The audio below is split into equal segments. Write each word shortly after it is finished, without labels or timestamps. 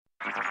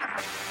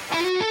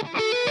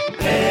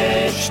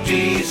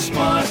HT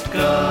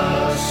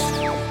Smartcast.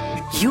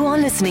 You are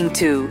listening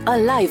to a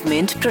Live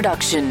Mint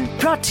production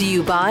brought to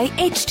you by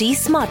HT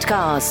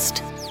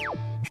Smartcast.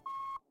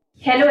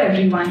 Hello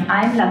everyone,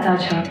 I am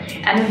Lata Jha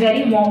and a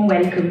very warm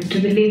welcome to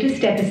the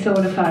latest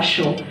episode of our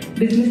show,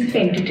 Business of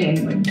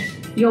Entertainment,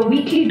 your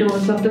weekly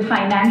dose of the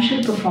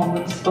financial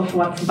performance of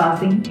what's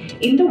buzzing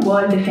in the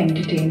world of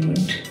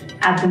entertainment,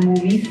 at the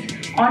movies,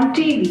 on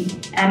TV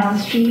and on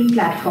streaming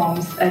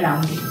platforms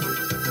around you.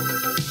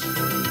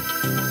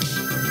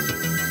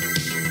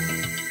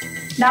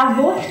 Now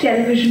both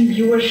television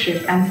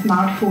viewership and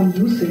smartphone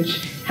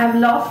usage have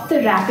lost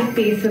the rapid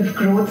pace of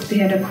growth they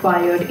had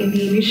acquired in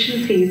the initial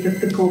phase of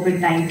the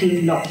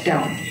COVID-19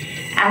 lockdown.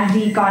 As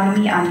the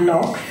economy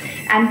unlocks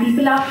and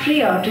people are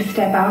freer to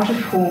step out of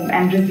home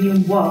and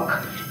resume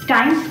work,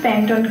 time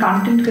spent on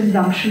content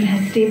consumption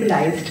has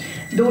stabilized,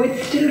 though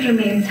it still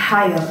remains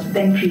higher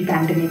than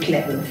pre-pandemic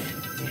levels.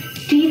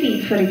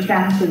 TV, for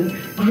example,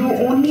 grew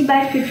only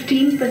by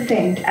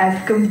 15%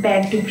 as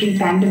compared to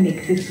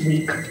pre-pandemic this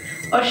week,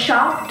 a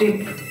sharp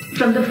dip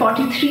from the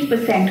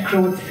 43%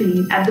 growth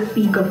seen at the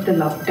peak of the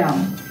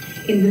lockdown.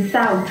 In the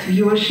South,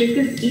 viewership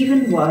is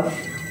even worse,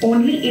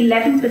 only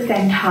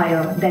 11%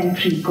 higher than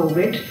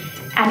pre-COVID,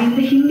 and in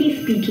the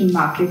Hindi-speaking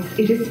markets,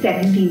 it is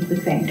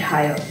 17%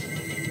 higher.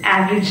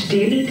 Average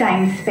daily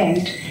time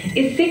spent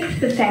is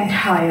 6%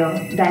 higher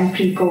than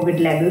pre-COVID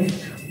levels,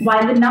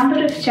 while the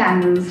number of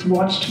channels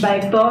watched by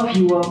per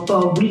viewer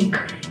per week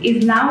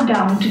is now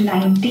down to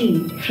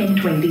 19 from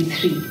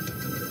 23.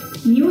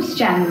 News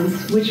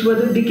channels, which were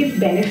the biggest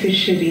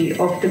beneficiary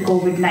of the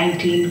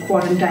COVID-19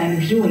 quarantine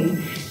viewing,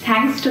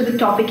 thanks to the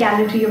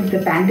topicality of the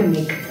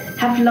pandemic,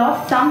 have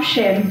lost some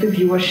share of the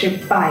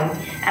viewership pie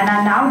and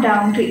are now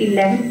down to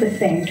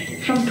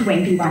 11% from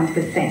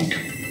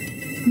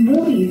 21%.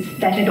 Movies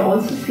that had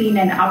also seen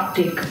an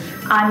uptick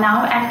are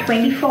now at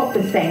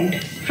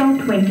 24% from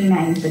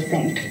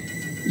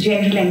 29%.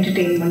 General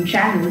entertainment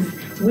channels,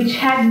 which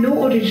had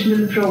no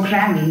original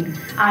programming,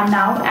 are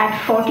now at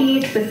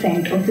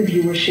 48% of the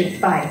viewership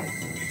pie.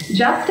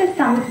 Just as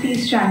some of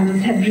these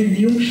channels have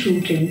resumed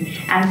shooting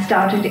and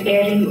started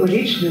airing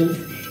originals,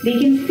 they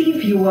can see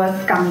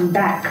viewers coming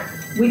back,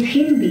 with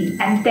Hindi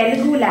and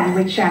Telugu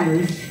language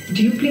channels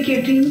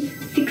duplicating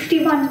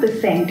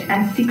 61%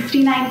 and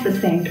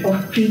 69%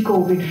 of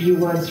pre-COVID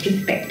viewers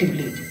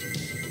respectively.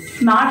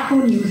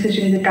 Smartphone usage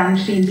in the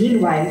country,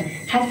 meanwhile,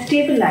 has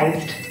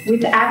stabilized,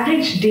 with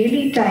average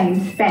daily time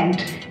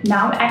spent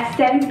now at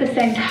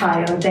 7%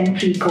 higher than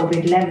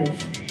pre-COVID levels.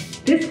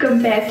 This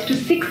compares to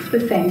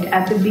 6%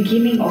 at the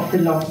beginning of the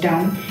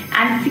lockdown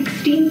and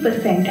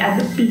 16% at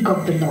the peak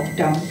of the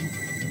lockdown.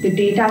 The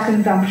data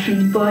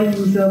consumption per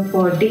user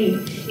per day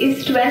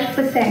is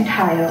 12%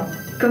 higher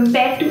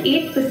compared to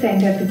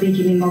 8% at the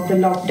beginning of the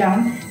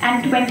lockdown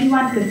and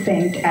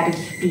 21% at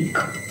its peak.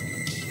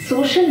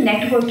 Social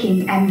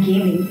networking and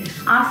gaming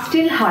are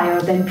still higher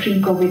than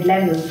pre-COVID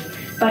levels,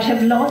 but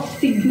have lost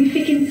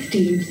significant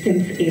steam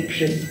since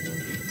April.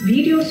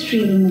 Video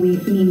streaming,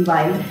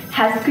 meanwhile,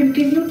 has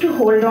continued to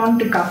hold on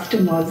to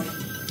customers,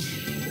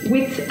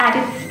 with at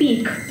its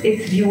peak,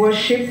 its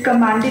viewership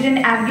commanded an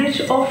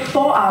average of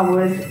 4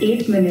 hours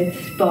 8 minutes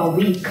per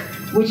week,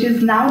 which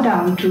is now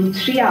down to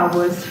 3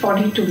 hours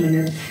 42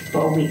 minutes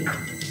per week.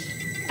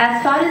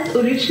 As far as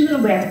original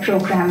web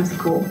programs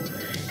go,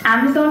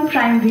 Amazon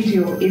Prime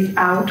Video is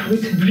out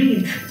with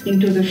Breathe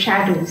Into the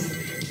Shadows,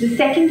 the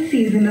second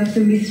season of the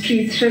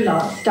mystery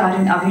thriller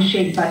starring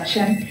Abhishek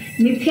Bachchan,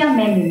 Nithya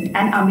Menon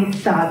and Amit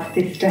Saad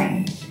this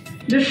time.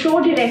 The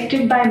show,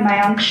 directed by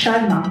Mayank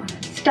Sharma,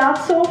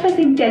 starts off as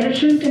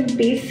intelligent and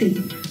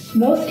pacey,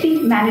 mostly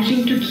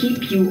managing to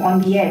keep you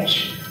on the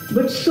edge,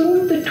 but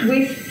soon the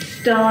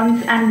twists,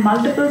 turns and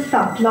multiple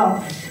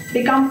subplots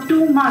become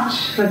too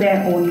much for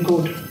their own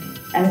good.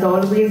 As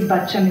always,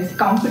 Bachchan is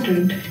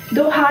competent,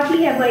 though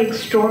hardly ever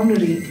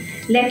extraordinary,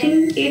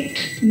 letting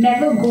it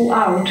never go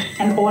out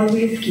and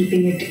always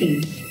keeping it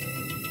in.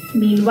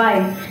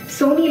 Meanwhile,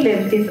 Sony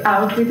Liv is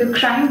out with a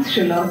crime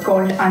thriller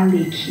called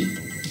Undekhi.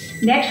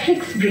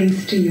 Netflix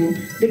brings to you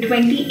the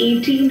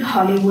 2018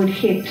 Hollywood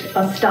hit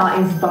A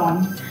Star Is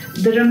Born,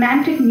 the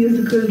romantic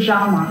musical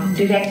drama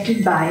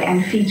directed by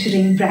and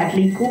featuring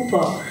Bradley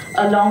Cooper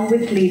along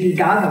with Lady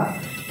Gaga,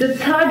 the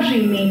third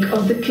remake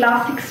of the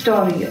classic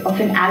story of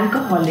an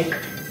alcoholic,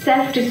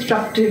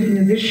 self-destructive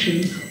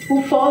musician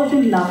who falls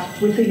in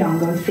love with a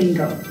younger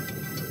singer.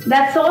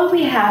 That's all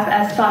we have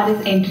as far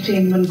as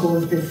entertainment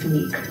goes this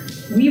week.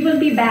 We will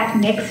be back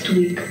next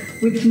week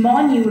with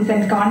more news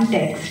and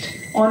context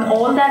on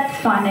all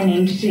that's fun and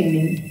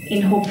entertaining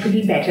in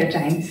hopefully better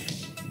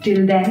times.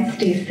 Till then,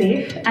 stay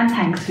safe and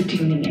thanks for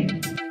tuning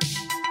in.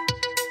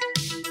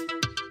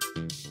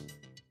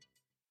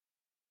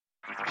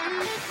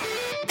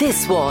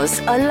 This was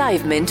a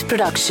Live Mint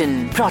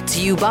production brought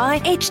to you by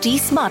HT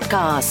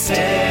Smartcast.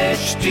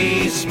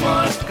 HT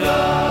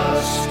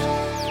Smartcast.